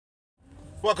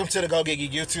Welcome to the Go Giggy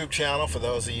YouTube channel. For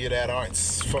those of you that aren't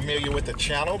familiar with the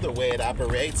channel, the way it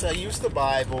operates, I use the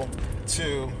Bible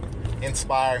to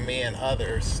inspire me and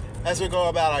others as we go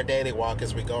about our daily walk,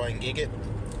 as we go and gig it.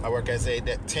 I work as a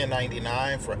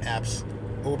 1099 for apps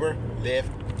Uber,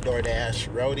 Lyft, DoorDash,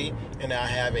 Roadie, and I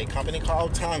have a company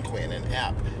called Tonquin, an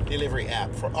app, delivery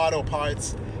app for auto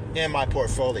parts in my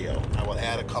portfolio. I will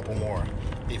add a couple more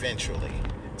eventually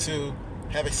to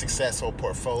have a successful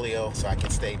portfolio so I can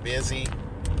stay busy.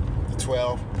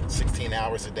 12, 16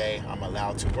 hours a day I'm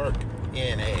allowed to work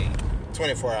in a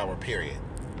 24-hour period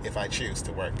if I choose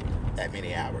to work that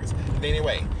many hours. But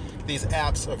anyway, these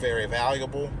apps are very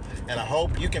valuable, and I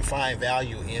hope you can find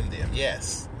value in them.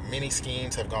 Yes, many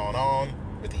schemes have gone on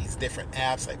with these different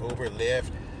apps like Uber, Lyft,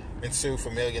 been sued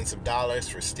for millions of dollars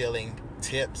for stealing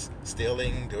tips,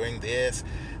 doing this.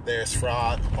 There's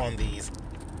fraud on these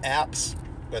apps,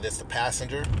 whether it's the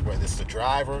passenger, whether it's the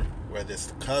driver, whether it's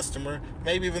the customer,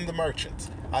 maybe even the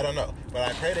merchants. I don't know. But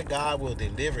I pray that God will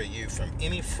deliver you from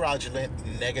any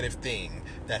fraudulent, negative thing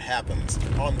that happens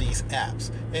on these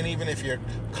apps. And even if you're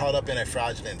caught up in a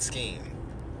fraudulent scheme,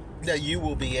 that you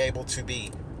will be able to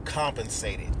be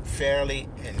compensated fairly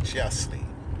and justly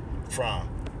from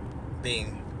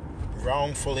being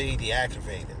wrongfully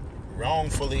deactivated,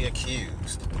 wrongfully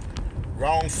accused,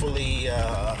 wrongfully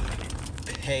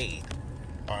paid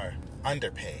or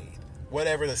underpaid.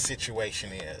 Whatever the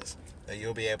situation is, that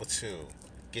you'll be able to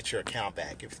get your account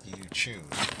back if you choose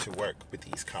to work with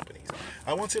these companies.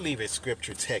 I want to leave a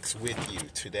scripture text with you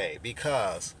today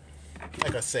because,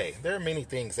 like I say, there are many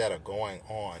things that are going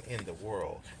on in the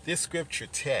world. This scripture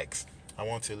text I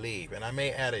want to leave, and I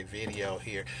may add a video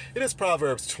here. It is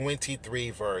Proverbs 23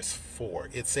 verse 4.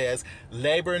 It says,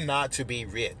 "Labor not to be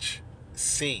rich,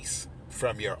 cease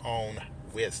from your own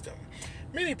wisdom."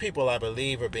 Many people, I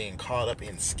believe, are being caught up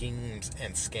in schemes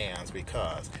and scams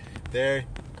because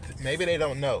maybe they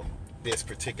don't know this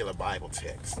particular Bible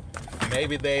text.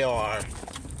 Maybe they have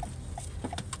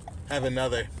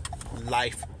another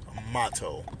life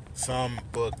motto, some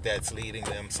book that's leading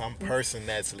them, some person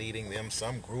that's leading them,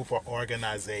 some group or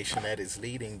organization that is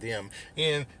leading them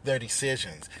in their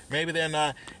decisions. Maybe they're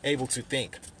not able to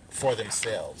think for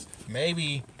themselves.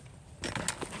 Maybe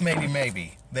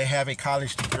they have a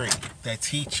college degree that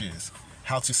teaches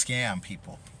how to scam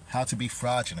people, how to be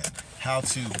fraudulent, how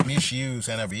to misuse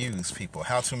and abuse people,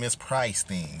 how to misprice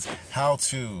things, how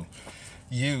to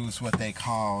use what they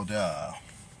called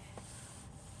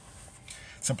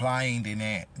supplying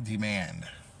demand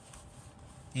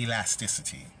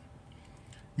elasticity.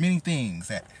 Many things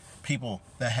that people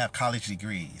that have college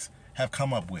degrees have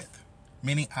come up with,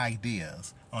 many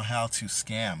ideas on how to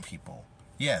scam people.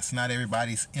 Yes, not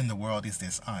everybody in the world is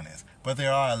dishonest, but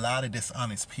there are a lot of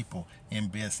dishonest people in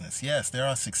business. Yes, there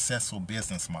are successful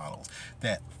business models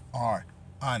that are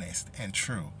honest and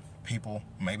true. People,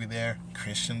 maybe they're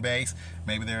Christian-based,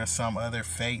 maybe there are some other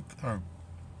faith or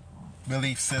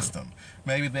belief system.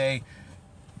 Maybe they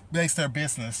base their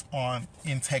business on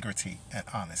integrity and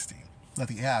honesty. But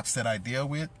the apps that I deal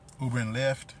with, Uber and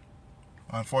Lyft,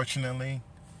 unfortunately,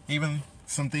 even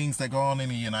some things that go on in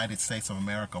the United States of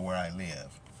America where I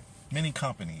live. Many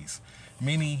companies,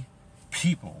 many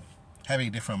people have a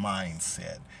different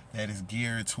mindset that is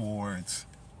geared towards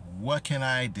what can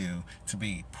I do to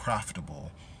be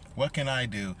profitable? What can I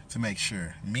do to make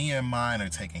sure me and mine are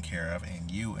taken care of and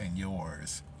you and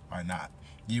yours are not?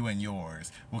 You and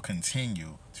yours will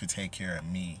continue to take care of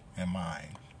me and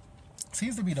mine.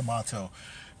 Seems to be the motto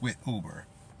with Uber.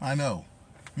 I know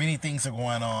many things are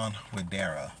going on with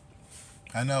Dara.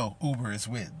 I know Uber is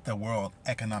with the World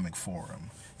Economic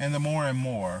Forum, and the more and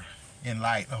more in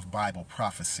light of Bible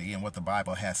prophecy and what the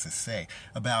Bible has to say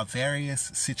about various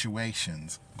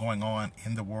situations going on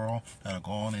in the world that are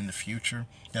going on in the future,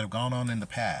 that have gone on in the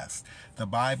past. The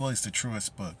Bible is the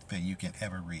truest book that you can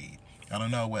ever read. I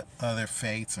don't know what other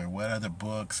faiths or what other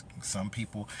books, some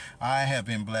people, I have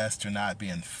been blessed to not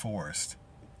being forced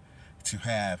to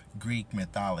have Greek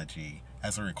mythology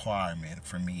as a requirement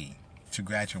for me to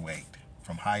graduate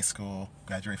from high school,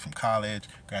 graduate from college,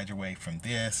 graduate from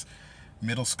this,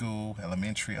 middle school,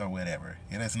 elementary, or whatever.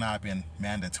 It has not been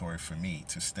mandatory for me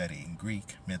to study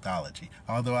Greek mythology.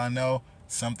 Although I know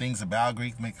some things about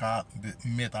Greek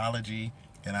mythology,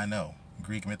 and I know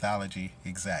Greek mythology,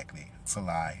 exactly. It's a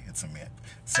lie. It's a myth.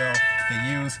 So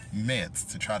they use myths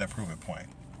to try to prove a point.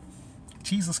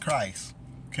 Jesus Christ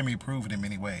can be proved in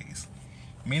many ways.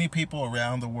 Many people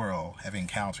around the world have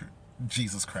encountered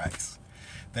Jesus Christ.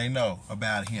 They know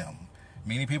about him.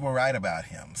 Many people write about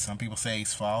him. Some people say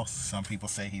he's false. Some people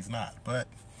say he's not. But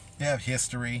you have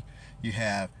history. You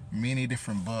have many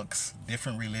different books,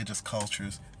 different religious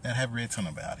cultures that have written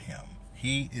about him.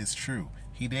 He is true.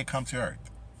 He did come to earth,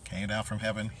 came down from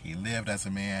heaven. He lived as a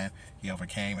man. He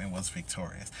overcame and was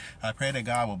victorious. I pray that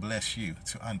God will bless you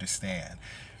to understand.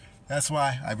 That's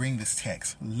why I bring this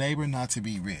text. Labor not to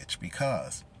be rich,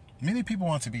 because many people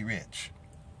want to be rich.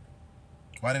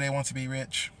 Why do they want to be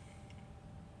rich?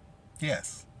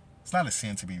 Yes, it's not a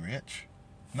sin to be rich.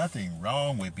 Nothing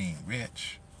wrong with being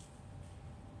rich.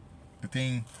 The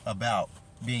thing about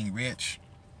being rich,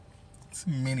 it's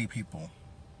many people,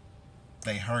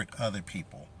 they hurt other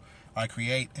people, or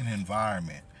create an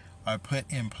environment, or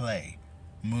put in play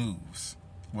moves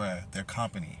where their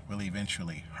company will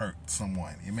eventually hurt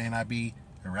someone. It may not be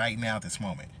right now, this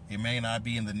moment. It may not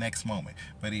be in the next moment,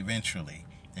 but eventually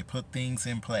they put things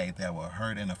in play that will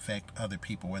hurt and affect other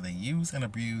people, where they use and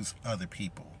abuse other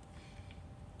people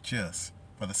just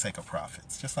for the sake of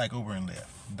profits. Just like Uber and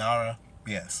Lyft. Dara,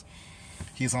 yes,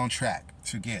 he's on track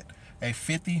to get a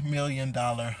 $50 million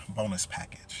bonus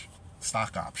package,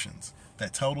 stock options,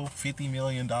 that total $50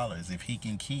 million if he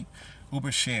can keep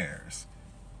Uber shares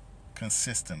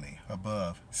consistently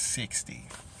above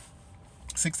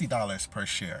 $60 per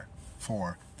share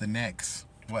for the next,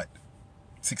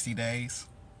 60 days?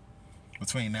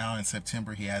 Between now and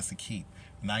September, he has to keep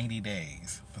 90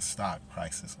 days the stock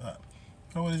prices up.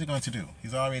 So what is he going to do?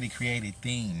 He's already created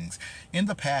things in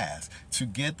the past to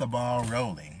get the ball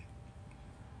rolling.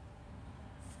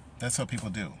 That's what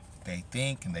people do. They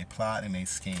think and they plot and they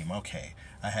scheme. Okay,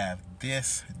 I have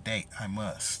this date. I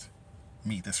must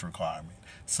meet this requirement.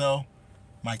 So,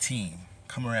 my team,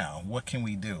 come around. What can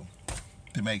we do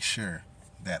to make sure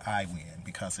that I win?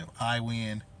 Because if I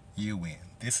win, you win.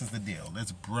 This is the deal.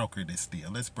 Let's broker this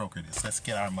deal. Let's broker this. Let's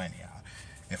get our money out.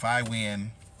 If I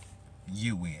win,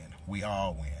 you win. We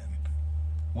all win.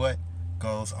 What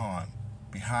goes on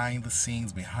behind the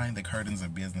scenes, behind the curtains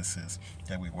of businesses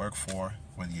that we work for,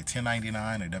 whether you're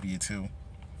 1099 or W-2,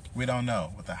 we don't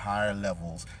know what the higher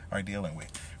levels are dealing with.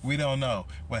 We don't know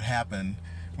what happened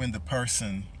when the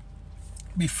person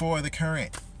before the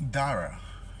current Dara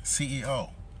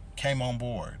CEO came on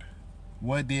board.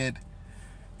 What did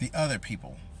the other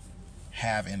people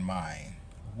have in mind?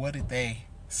 What did they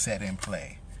set in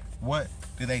play? What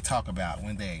did they talk about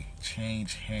when they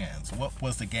changed hands? What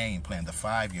was the game plan, the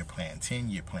 5-year plan,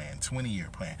 10-year plan, 20-year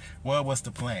plan? What was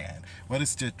the plan? What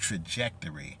is the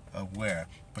trajectory of where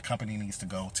the company needs to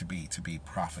go to be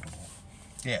profitable?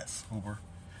 Yes, Uber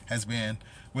has been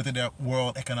with the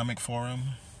World Economic Forum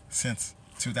since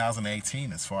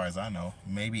 2018, as far as I know,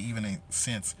 maybe even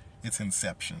since its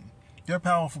inception. There are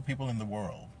powerful people in the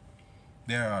world.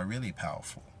 There are really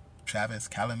powerful. Travis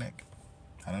Kalanick,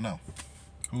 I don't know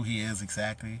who he is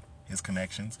exactly, his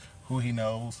connections, who he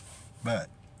knows, but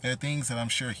there are things that I'm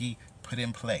sure he put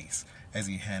in place as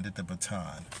he handed the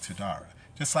baton to Dara.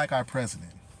 Just like our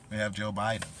president, we have Joe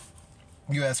Biden,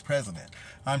 U.S. president.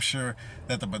 I'm sure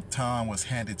that the baton was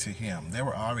handed to him. There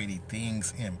were already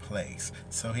things in place.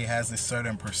 So he has this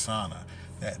certain persona,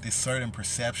 this certain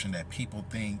perception that people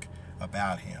think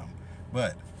about him.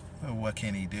 But what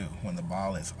can he do when the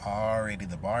bar has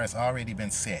already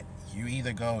been set? You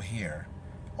either go here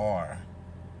or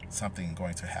something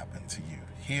going to happen to you.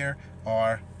 Here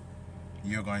or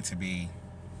you're going to be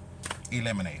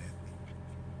eliminated.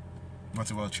 I'm going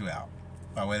to vote you out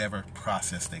by whatever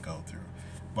process they go through.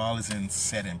 Ball is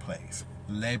set in place.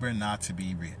 Labor not to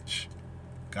be rich.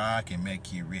 God can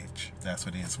make you rich. That's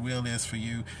what His will is for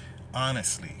you.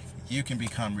 Honestly, you can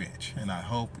become rich, and I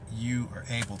hope you are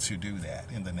able to do that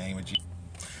in the name of Jesus.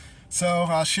 So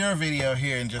I'll share a video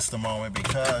here in just a moment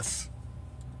because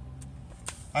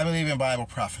I believe in Bible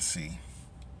prophecy.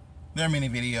 There are many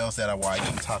videos that I watch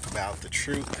and talk about the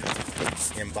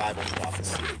truth in Bible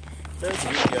prophecy. There's a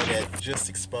video that just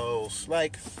exposed,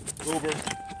 like Uber,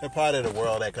 they're part of the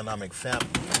World Economic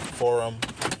Forum.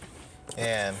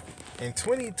 And in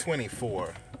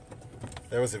 2024,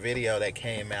 there was a video that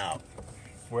came out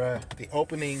where the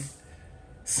opening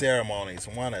ceremonies,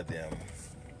 one of them,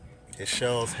 it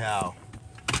shows how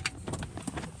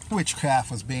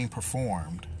witchcraft was being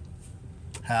performed.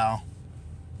 How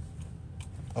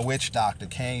a witch doctor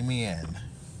came in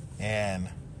and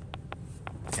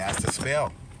cast a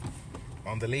spell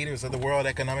on the leaders of the World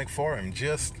Economic Forum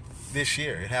just this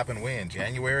year. It happened when?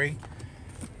 January?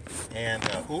 And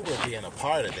Uber being a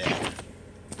part of that,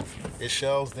 it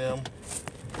shows them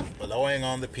blowing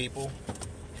on the people,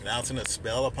 pronouncing a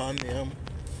spell upon them.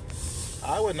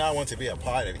 I would not want to be a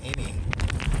part of any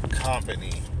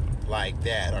company like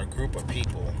that or group of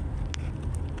people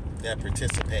that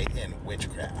participate in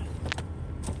witchcraft.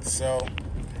 So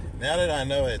now that I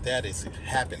know that that is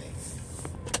happening,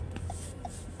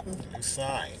 new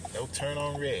sign, no turn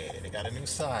on red. They got a new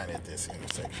sign at this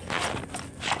intersection.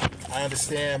 I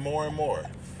understand more and more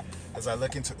as I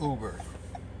look into Uber,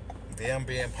 them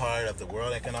being part of the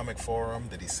World Economic Forum,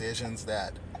 the decisions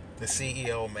that the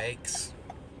CEO makes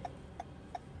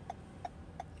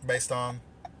based on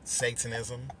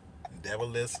Satanism,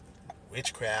 devilism,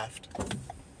 witchcraft.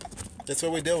 That's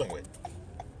what we're dealing with.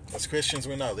 As Christians,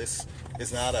 we know this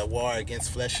is not a war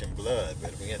against flesh and blood,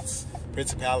 but against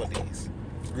principalities,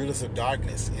 rulers of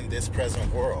darkness in this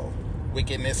present world,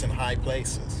 wickedness in high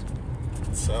places.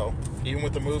 So, even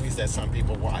with the movies that some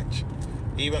people watch,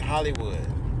 even Hollywood,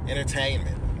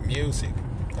 entertainment, music,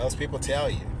 those people tell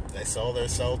you they sold their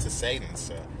soul to Satan.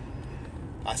 So,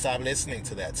 I stopped listening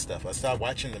to that stuff. I stopped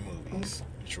watching the movies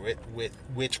with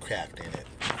witchcraft in it.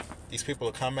 These people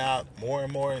will come out more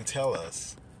and more and tell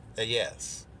us that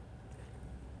yes,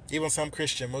 even some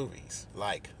Christian movies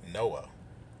like Noah,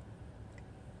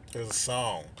 there's a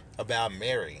song about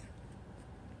Mary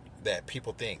that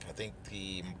people think, I think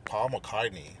Paul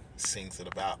McCartney sings it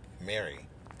about Mary.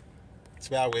 It's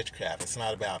about witchcraft. It's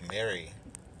not about Mary,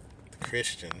 the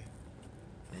Christian,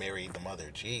 Mary, the mother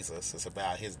of Jesus. It's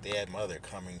about his dead mother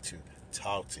coming to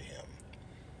talk to him.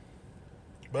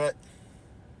 But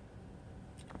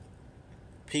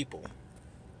people,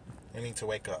 we need to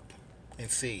wake up and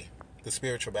see the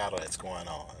spiritual battle that's going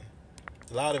on.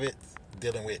 A lot of it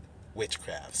dealing with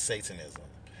witchcraft, Satanism.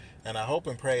 And I hope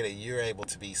and pray that you're able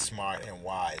to be smart and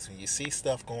wise. When you see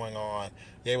stuff going on,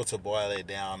 you're able to boil it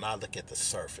down, not look at the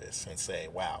surface and say,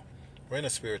 wow, we're in a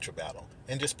spiritual battle.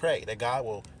 And just pray that God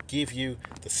will give you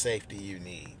the safety you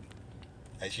need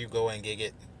as you go and gig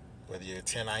it, whether you're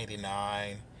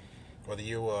 1099, whether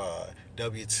you're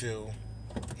W-2,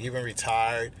 even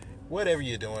retired, whatever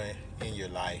you're doing in your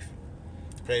life.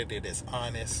 Pray that it is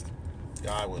honest.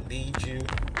 God will lead you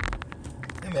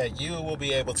and that you will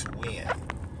be able to win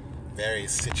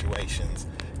various situations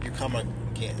you come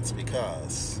against,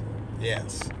 because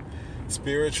yes,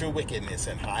 spiritual wickedness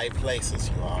in high places,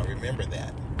 you all remember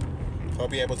that.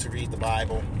 Hope you're able to read the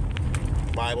Bible.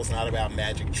 The Bible's not about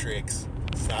magic tricks.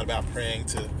 It's not about praying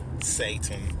to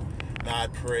Satan,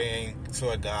 not praying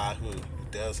to a God who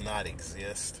does not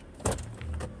exist.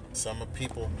 Some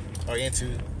people are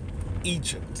into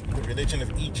Egypt, the religion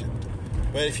of Egypt.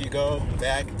 But if you go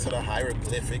back to the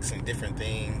hieroglyphics and different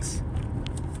things,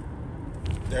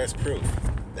 there's proof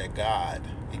that God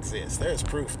exists. There's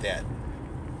proof that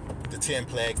the 10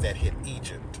 plagues that hit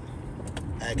Egypt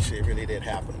actually really did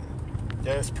happen.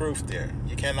 There's proof there.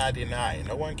 You cannot deny it.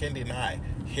 No one can deny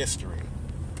history.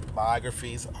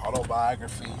 Biographies,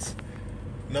 autobiographies.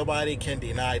 Nobody can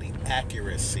deny the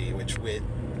accuracy with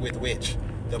which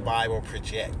the Bible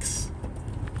projects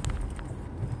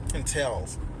and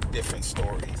tells different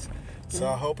stories. So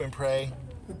I hope and pray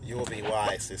you will be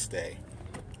wise this day.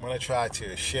 I'm going to try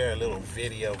to share a little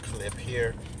video clip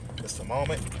here, just a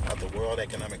moment, of the World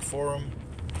Economic Forum.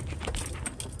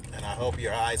 And I hope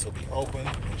your eyes will be open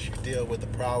as you deal with the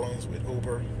problems with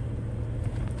Uber.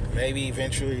 Maybe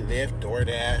eventually Lyft,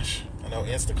 DoorDash. I know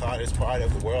Instacart is part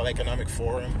of the World Economic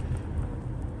Forum.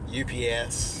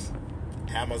 UPS,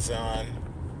 Amazon.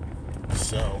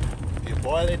 So, if you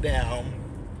boil it down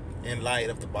in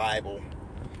light of the Bible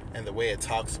and the way it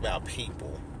talks about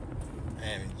people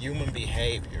and human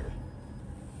behavior,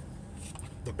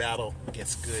 the battle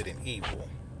against good and evil,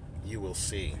 you will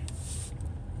see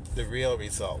the real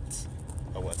results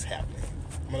of what's happening.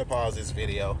 I'm going to pause this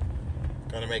video,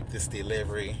 going to make this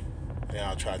delivery, and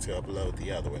I'll try to upload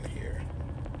the other one here.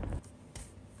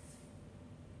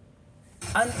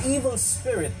 An evil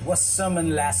spirit was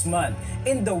summoned last month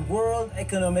in the World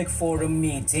Economic Forum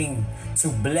meeting to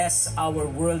bless our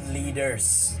world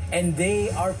leaders. And they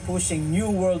are pushing New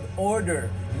World Order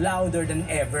louder than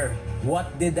ever.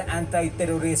 What did the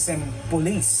anti-terrorism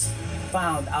police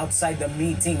found outside the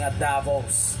meeting at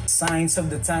Davos? Signs of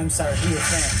the times are here,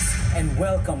 friends. And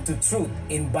welcome to Truth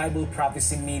in Bible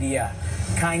Prophecy Media.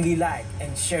 Kindly like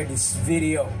and share this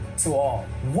video to all.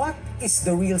 What is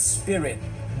the real spirit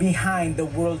behind the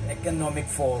World Economic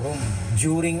Forum?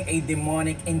 During a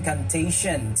demonic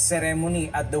incantation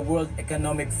ceremony at the World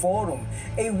Economic Forum,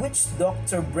 a witch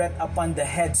doctor breathed upon the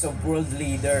heads of world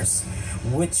leaders.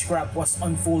 Witchcraft was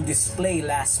on full display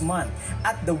last month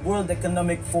at the World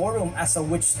Economic Forum as a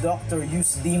witch doctor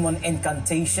used demon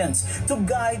incantations to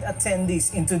guide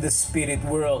attendees into the spirit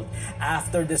world.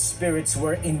 After the spirits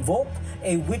were invoked,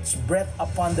 a witch breathed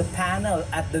upon the panel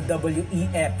at the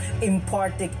WEF,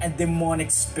 imparting a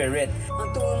demonic spirit.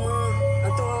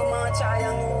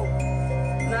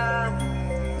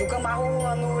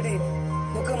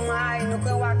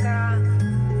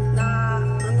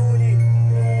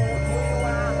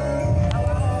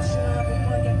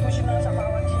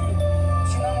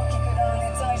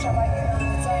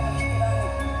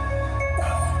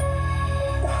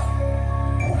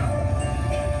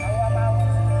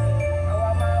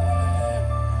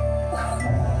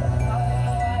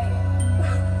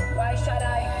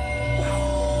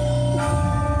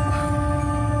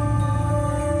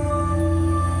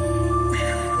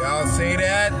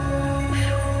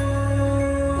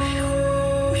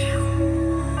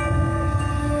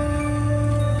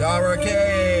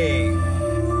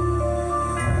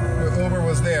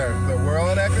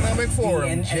 Economic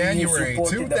Forum, DNLU January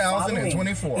supported the following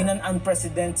 2024. in an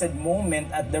unprecedented moment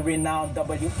at the renowned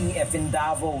WEF in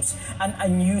Davos. An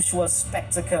unusual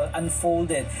spectacle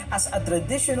unfolded as a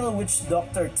traditional witch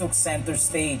doctor took center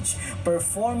stage,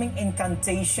 performing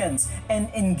incantations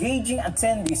and engaging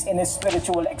attendees in a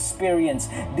spiritual experience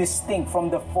distinct from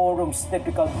the forum's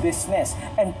typical business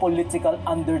and political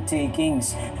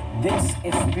undertakings. This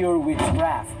is pure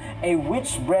witchcraft. A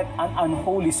witch bred an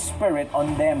unholy spirit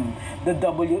on them. The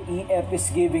WEF is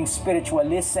giving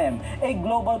spiritualism a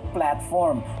global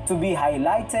platform to be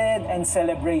highlighted and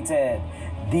celebrated.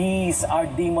 These are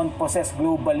demon-possessed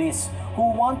globalists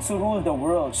who want to rule the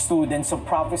world. Students of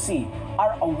prophecy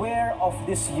are aware of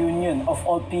this union of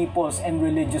all peoples and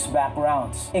religious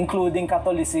backgrounds, including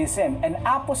Catholicism and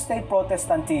apostate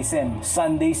Protestantism,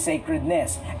 Sunday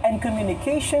sacredness, and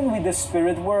communication with the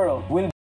spirit world will